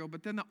of Israel,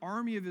 but then the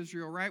army of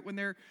Israel, right? When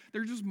they're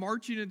just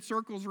marching in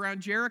circles around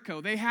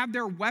Jericho, they have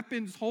their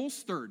weapons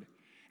holstered.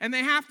 And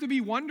they have to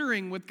be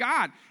wondering with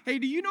God, hey,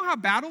 do you know how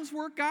battles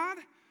work, God?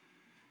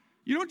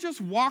 You don't just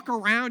walk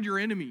around your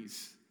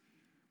enemies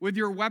with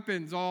your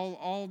weapons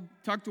all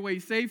tucked away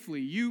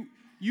safely.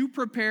 You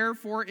prepare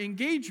for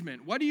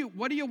engagement. What do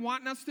you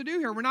want us to do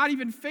here? We're not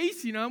even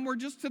facing them. We're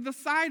just to the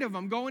side of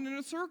them, going in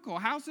a circle.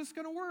 How's this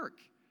going to work?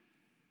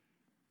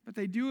 But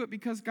they do it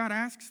because God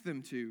asks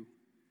them to.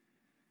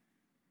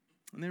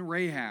 And then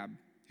Rahab,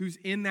 who's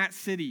in that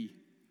city,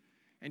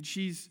 and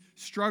she's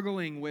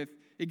struggling with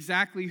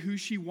exactly who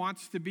she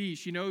wants to be.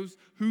 She knows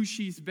who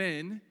she's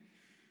been.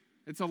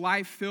 It's a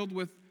life filled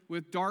with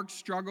dark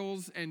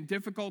struggles and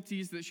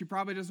difficulties that she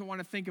probably doesn't want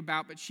to think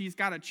about, but she's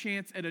got a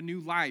chance at a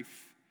new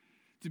life,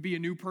 to be a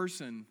new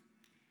person.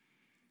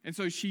 And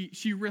so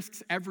she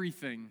risks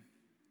everything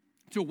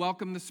to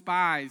welcome the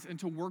spies and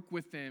to work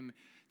with them,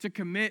 to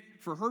commit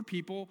for her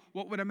people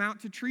what would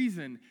amount to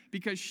treason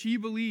because she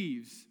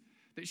believes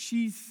that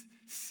she's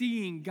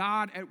seeing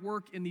God at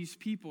work in these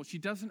people. She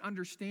doesn't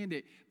understand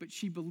it, but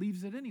she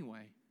believes it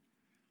anyway.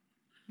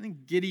 I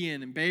think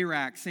Gideon and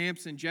Barak,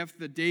 Samson,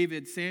 Jephthah,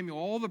 David, Samuel,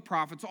 all the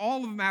prophets,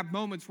 all of them have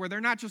moments where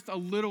they're not just a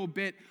little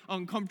bit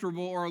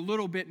uncomfortable or a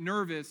little bit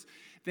nervous.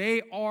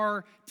 They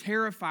are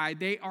terrified.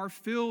 They are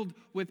filled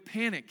with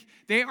panic.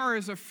 They are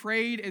as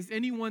afraid as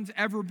anyone's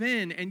ever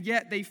been, and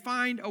yet they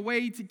find a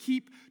way to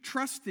keep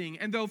trusting.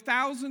 And though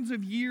thousands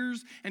of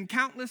years and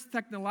countless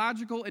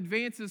technological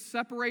advances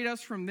separate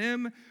us from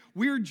them,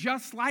 we're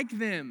just like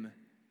them.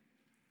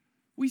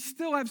 We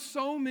still have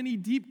so many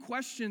deep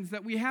questions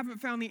that we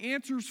haven't found the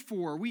answers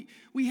for. We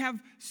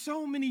have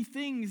so many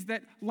things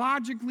that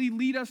logically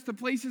lead us to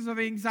places of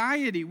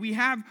anxiety. We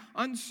have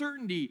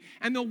uncertainty.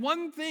 And the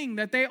one thing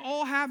that they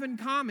all have in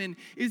common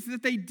is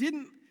that they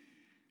didn't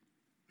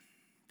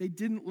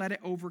let it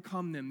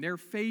overcome them. Their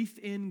faith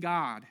in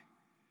God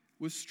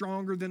was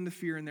stronger than the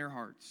fear in their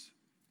hearts.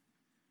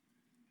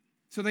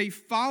 So they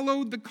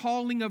followed the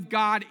calling of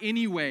God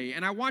anyway.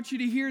 And I want you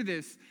to hear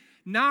this,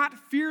 not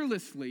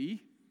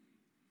fearlessly,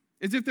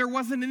 as if there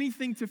wasn't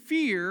anything to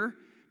fear,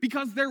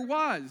 because there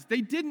was.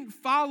 They didn't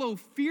follow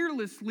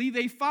fearlessly,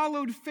 they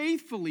followed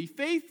faithfully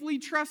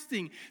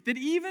trusting that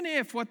even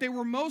if what they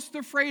were most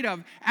afraid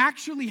of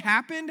actually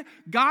happened,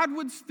 God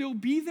would still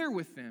be there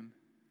with them.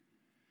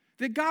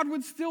 That God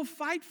would still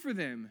fight for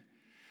them.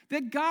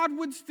 That God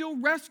would still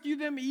rescue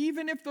them,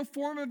 even if the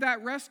form of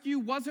that rescue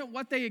wasn't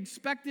what they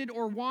expected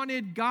or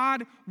wanted.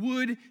 God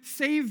would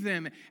save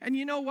them. And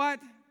you know what?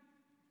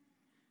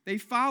 They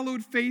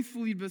followed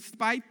faithfully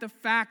despite the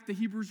fact, the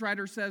Hebrews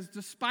writer says,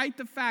 despite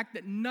the fact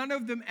that none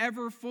of them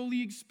ever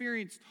fully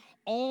experienced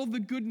all the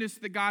goodness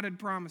that God had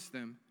promised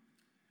them.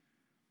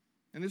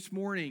 And this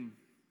morning,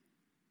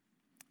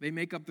 they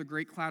make up the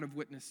great cloud of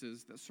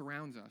witnesses that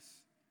surrounds us.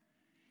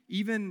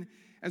 Even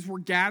as we're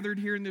gathered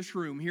here in this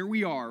room, here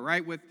we are,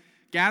 right,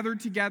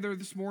 gathered together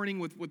this morning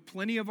with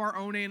plenty of our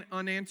own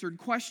unanswered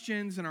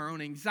questions and our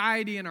own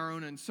anxiety and our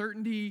own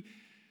uncertainty.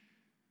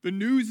 The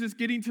news is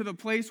getting to the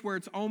place where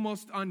it's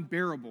almost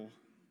unbearable.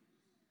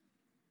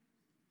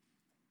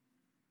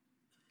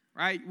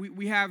 Right?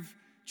 We have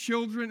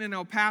children in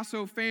El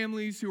Paso,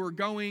 families who are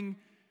going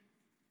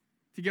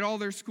to get all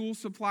their school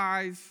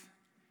supplies,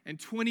 and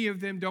 20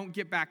 of them don't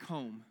get back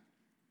home.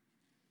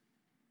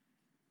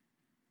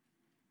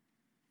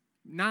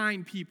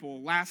 9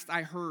 people, last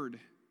I heard,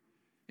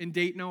 in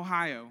Dayton,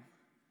 Ohio.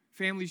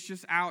 Families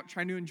just out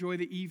trying to enjoy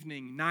the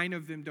evening. 9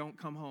 of them don't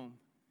come home.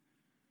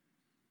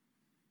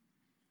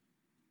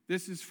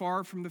 This is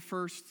far from the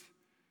first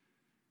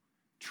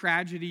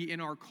tragedy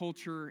in our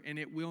culture, and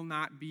it will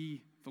not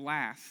be the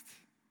last.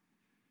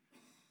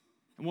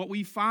 And what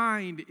we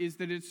find is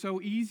that it's so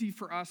easy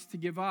for us to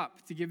give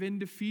up, to give in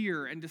to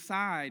fear, and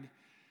decide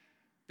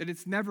that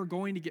it's never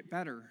going to get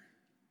better.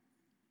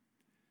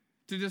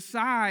 To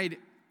decide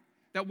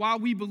that while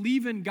we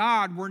believe in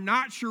God, we're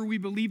not sure we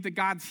believe that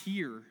God's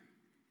here,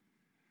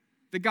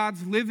 that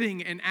God's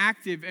living and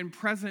active and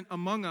present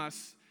among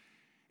us.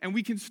 And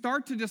we can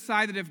start to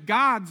decide that if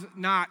God's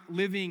not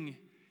living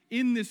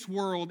in this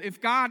world,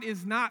 if God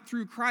is not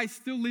through Christ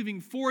still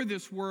living for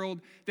this world,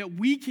 that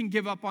we can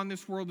give up on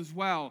this world as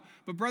well.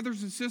 But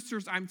brothers and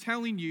sisters, I'm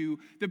telling you,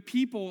 the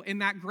people in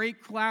that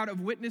great cloud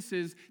of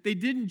witnesses, they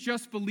didn't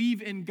just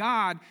believe in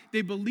God,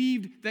 they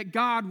believed that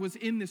God was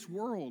in this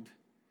world,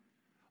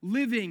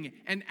 living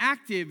and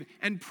active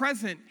and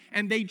present,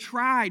 and they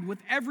tried with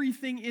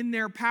everything in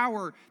their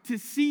power to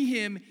see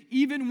him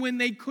even when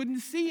they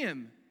couldn't see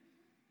him.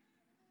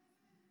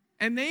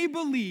 And they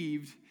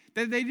believed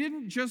that they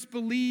didn't just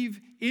believe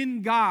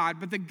in God,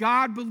 but that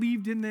God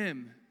believed in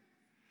them.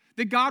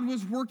 That God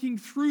was working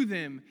through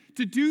them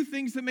to do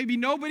things that maybe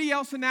nobody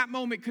else in that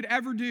moment could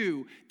ever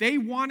do. They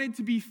wanted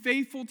to be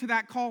faithful to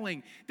that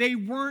calling. They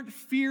weren't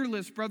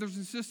fearless, brothers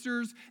and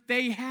sisters.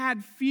 They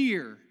had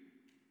fear.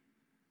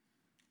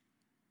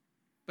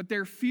 But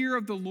their fear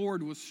of the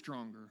Lord was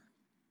stronger.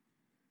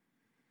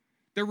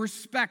 Their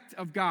respect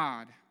of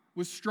God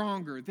was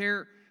stronger.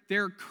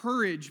 Their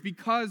courage,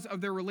 because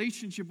of their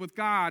relationship with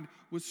God,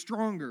 was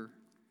stronger.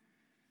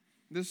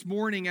 This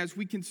morning, as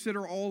we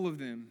consider all of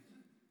them,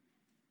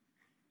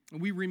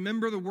 and we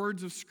remember the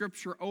words of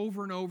Scripture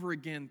over and over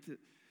again,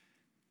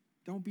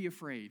 don't be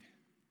afraid.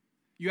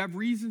 You have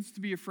reasons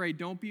to be afraid.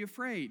 Don't be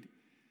afraid.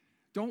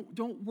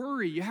 Don't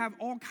worry. You have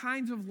all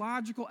kinds of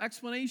logical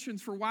explanations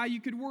for why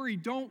you could worry.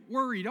 Don't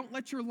worry. Don't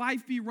let your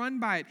life be run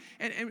by it.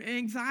 And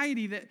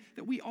anxiety that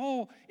we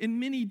all, in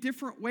many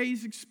different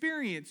ways,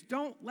 experience.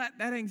 Don't let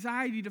that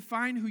anxiety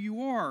define who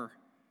you are.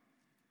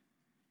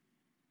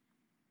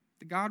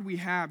 The God we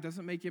have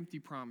doesn't make empty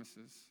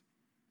promises,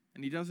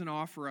 and he doesn't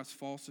offer us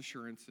false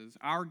assurances.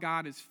 Our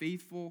God is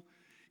faithful.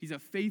 He's a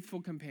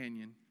faithful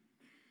companion,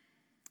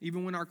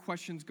 even when our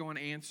questions go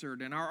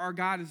unanswered. And our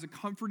God is a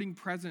comforting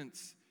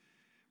presence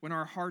when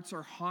our hearts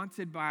are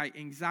haunted by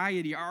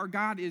anxiety. Our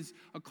God is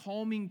a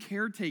calming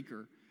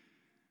caretaker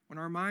when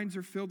our minds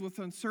are filled with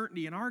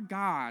uncertainty. And our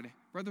God,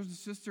 brothers and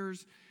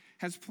sisters,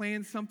 has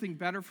planned something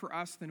better for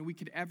us than we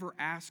could ever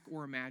ask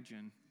or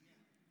imagine.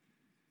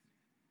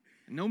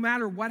 No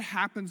matter what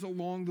happens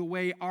along the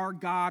way, our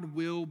God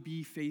will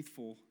be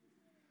faithful.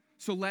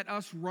 So let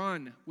us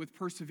run with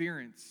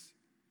perseverance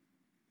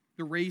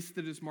the race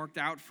that is marked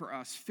out for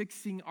us,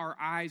 fixing our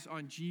eyes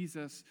on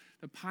Jesus,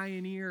 the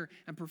pioneer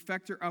and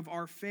perfecter of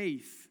our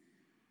faith.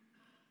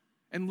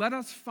 And let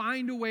us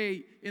find a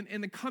way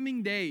in the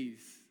coming days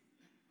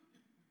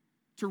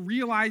to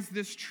realize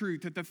this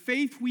truth, that the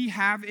faith we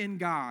have in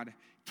God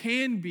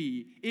can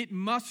be, it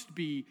must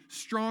be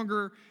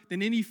stronger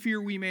than any fear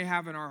we may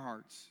have in our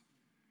hearts.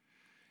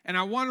 And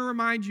I want to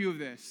remind you of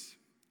this.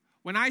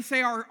 When I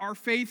say our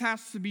faith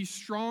has to be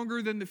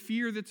stronger than the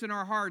fear that's in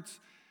our hearts,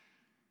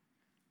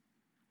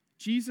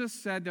 Jesus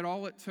said that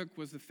all it took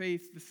was the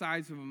faith the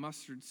size of a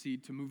mustard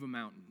seed to move a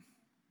mountain.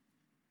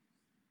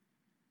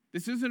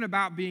 This isn't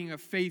about being a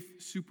faith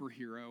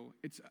superhero.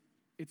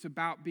 It's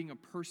about being a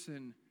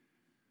person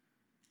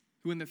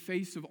who, in the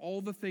face of all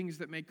the things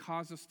that may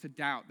cause us to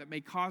doubt, that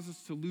may cause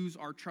us to lose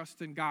our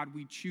trust in God,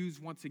 we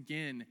choose once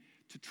again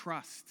to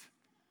trust,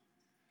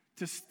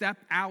 to step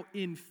out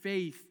in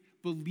faith,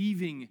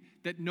 believing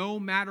that no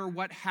matter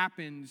what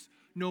happens,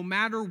 no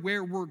matter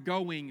where we're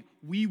going,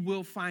 we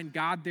will find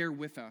God there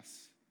with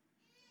us.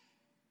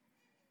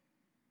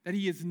 That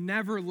He has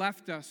never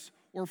left us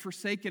or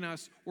forsaken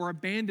us or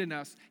abandoned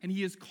us, and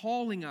He is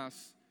calling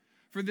us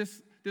for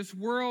this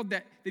world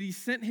that He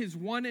sent His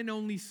one and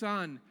only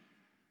Son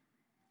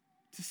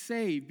to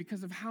save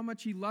because of how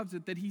much He loves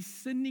it, that He's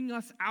sending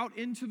us out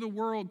into the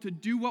world to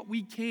do what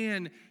we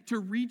can to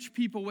reach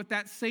people with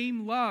that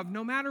same love,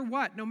 no matter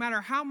what, no matter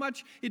how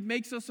much it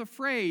makes us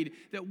afraid,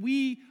 that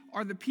we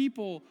are the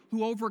people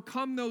who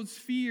overcome those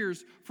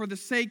fears for the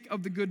sake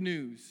of the good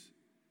news.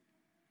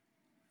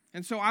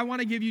 And so I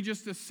want to give you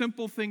just a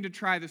simple thing to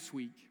try this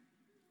week.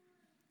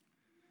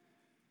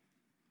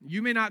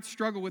 You may not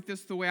struggle with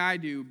this the way I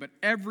do, but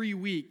every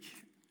week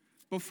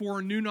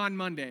before noon on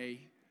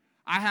Monday,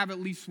 I have at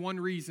least one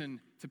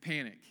reason to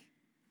panic.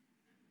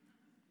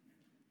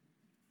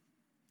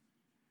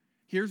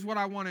 Here's what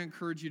I want to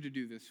encourage you to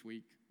do this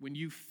week. When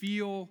you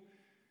feel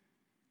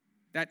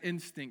that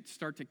instinct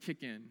start to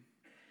kick in,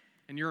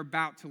 and you're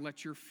about to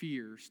let your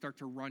fear start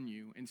to run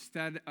you,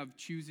 instead of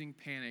choosing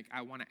panic,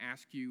 I want to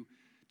ask you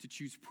to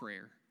choose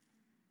prayer.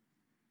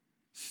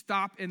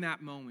 Stop in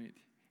that moment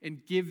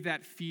and give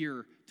that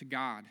fear to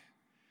God.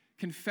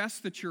 Confess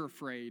that you're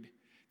afraid.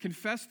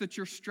 Confess that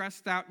you're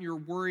stressed out and you're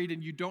worried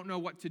and you don't know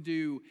what to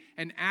do,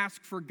 and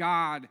ask for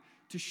God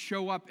to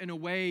show up in a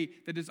way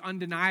that is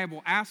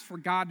undeniable. Ask for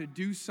God to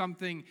do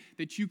something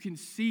that you can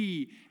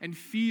see and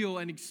feel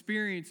and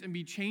experience and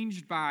be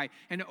changed by.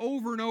 And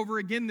over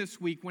again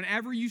this week,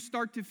 whenever you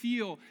start to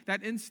feel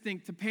that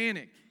instinct to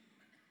panic,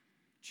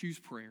 choose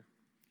prayer.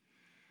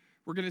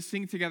 We're going to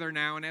sing together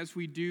now, and as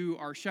we do,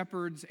 our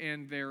shepherds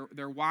and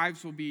their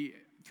wives will be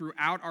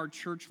throughout our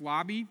church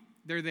lobby.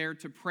 They're there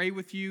to pray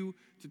with you,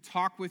 to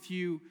talk with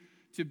you,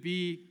 to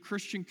be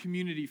Christian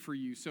community for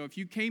you. So if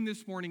you came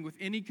this morning with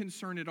any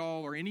concern at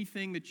all or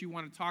anything that you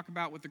want to talk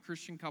about with the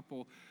Christian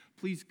couple,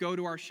 please go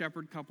to our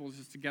shepherd couples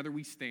as together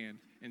we stand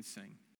and sing.